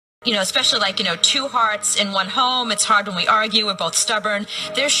especially like, two hearts in one home. It's hard when we argue. We're both stubborn.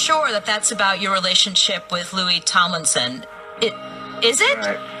 They're sure that that's about your relationship with Louis Tomlinson. Is it?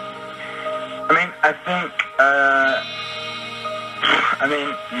 Right. I mean, I think,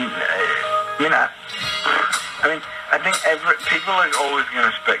 I think people are always going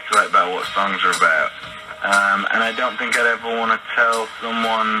to speculate about what songs are about. And I don't think I'd ever want to tell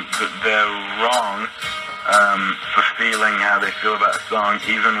someone that they're wrong for feeling how they feel about a song,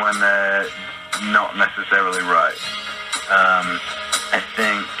 even when they're not necessarily right. I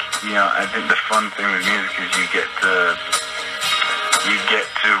think the fun thing with music is you get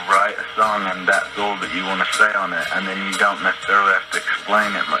to write a song and that's all that you want to say on it, and then you don't necessarily have to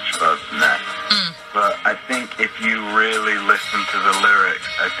explain it much further than that. But I think if you really listen to the lyrics,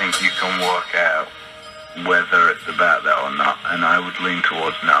 I think you can work out whether it's about that or not, and I would lean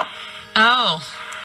towards no. Oh,